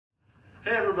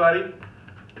Hey everybody,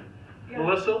 Yeah.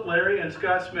 Melissa, Larry, and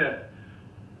Scott Smith.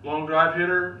 Long drive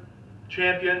hitter,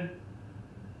 champion,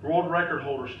 world record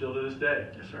holder still to this day.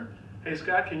 Yes, sir. Hey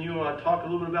Scott, can you talk a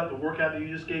little bit about the workout that you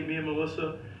just gave me and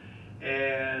Melissa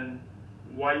and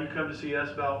why you come to see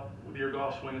us about with your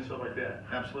golf swing and stuff like that?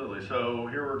 Absolutely. So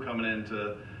here we're coming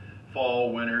into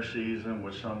fall, winter season,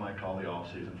 which some might call the off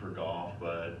season for golf,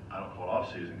 but I don't call it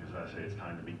off season because I say it's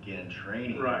time to begin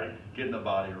training, Right. Getting the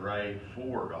body right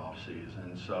for golf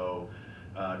season. So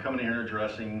coming in here and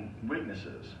addressing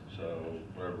weaknesses. So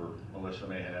whatever Melissa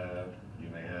may have, you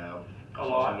may have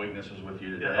some weaknesses with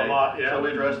you today. Yeah, a lot, yeah. So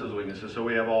we address those weaknesses. So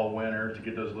we have all winter to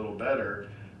get those a little better,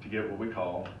 to get what we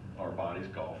call our bodies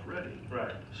golf ready.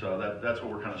 Right. So that's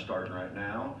what we're kind of starting right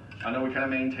now. I know we kind of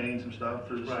maintain some stuff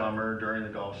through the summer during the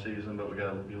golf season, but we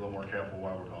got to be a little more careful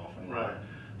while we're golfing. Right.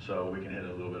 So we can hit it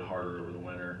a little bit harder over the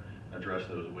winter, address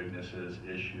those weaknesses,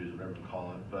 issues, whatever you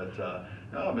call it. But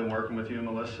no, I've been working with you and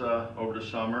Melissa over the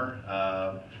summer.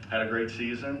 Had a great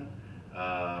season.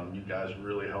 You guys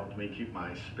really helped me keep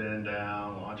my spin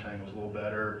down, launch angle was a little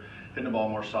better, hitting the ball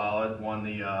more solid. Won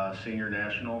the senior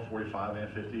national 45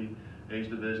 and 50 age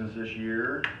divisions this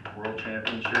year, world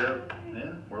championship.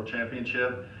 Yeah, world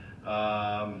championship.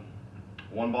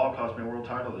 One ball cost me a world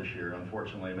title this year,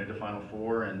 unfortunately. Made the Final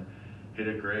Four and hit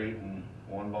it great, and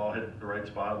one ball hit the right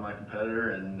spot of my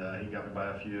competitor, and he got me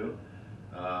by a few.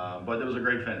 But it was a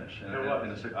great finish, and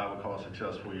I would call it a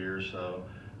successful year. So,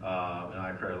 and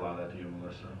I credit a lot of that to you,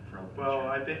 Melissa, for helping. Well,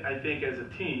 I think as a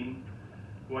team,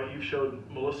 what you've showed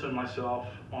Melissa and myself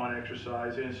on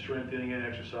exercise and strengthening and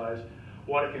exercise,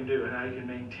 what it can do and how you can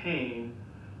maintain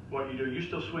what you do. You're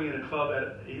still swinging a club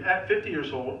at 50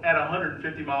 years old at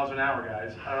 150 miles an hour,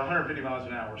 guys, at 150 miles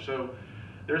an hour. So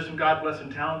there's some God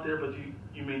blessing talent there, but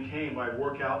you maintain by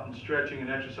workout and stretching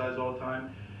and exercise all the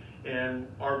time. And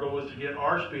our goal is to get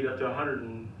our speed up to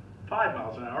 105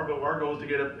 miles an hour, but our goal is to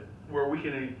get up where we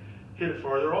can hit it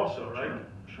farther also, right?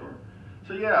 Sure.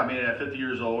 So yeah, I mean, at 50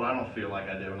 years old, I don't feel like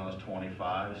I did when I was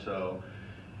 25. So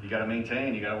you got to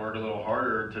maintain, you got to work a little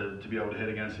harder to be able to hit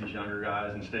against these younger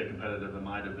guys and stay competitive in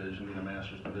my division, in the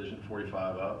Masters division,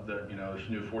 45 up. There's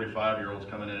new 45-year-olds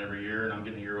coming in every year, and I'm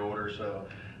getting a year older, so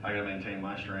I got to maintain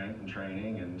my strength and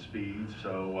training and speed.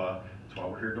 So that's why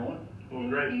we're here doing it. Well,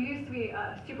 great. You used to be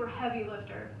a super heavy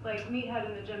lifter, like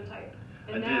meathead in the gym type,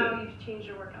 and I now did. you've changed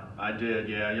your workout. I did,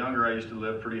 yeah. Younger, I used to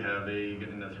lift pretty heavy,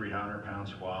 getting into 300-pound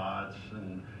squats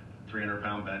and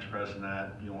 300-pound bench press and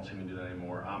that. You won't see me do that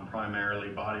anymore. I'm primarily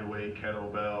body weight,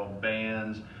 kettlebell,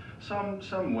 bands,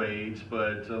 some weights,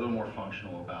 but a little more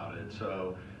functional about it.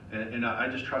 So, and I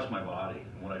just trust my body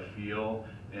and what I feel,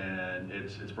 and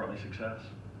it's brought me success.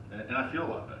 And I feel a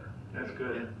lot better. That's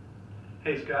good. Yeah.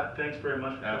 Hey Scott, thanks very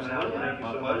much for coming out. Absolutely. Thank you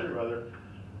My so pleasure. much, brother.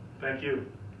 Thank you.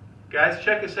 Guys,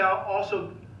 check us out.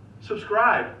 Also,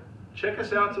 subscribe. Check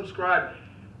us out and subscribe.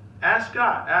 Ask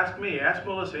Scott, ask me, ask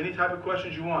Melissa, any type of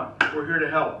questions you want. We're here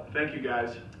to help. Thank you,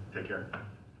 guys. Take care.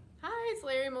 Hi, it's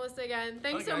Larry and Melissa again.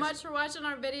 Thanks so much for watching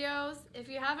our videos. If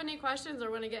you have any questions or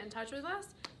want to get in touch with us,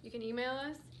 you can email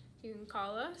us, you can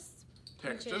call us,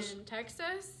 text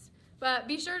us, but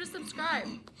be sure to subscribe.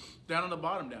 Down on the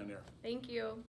bottom down there. Thank you.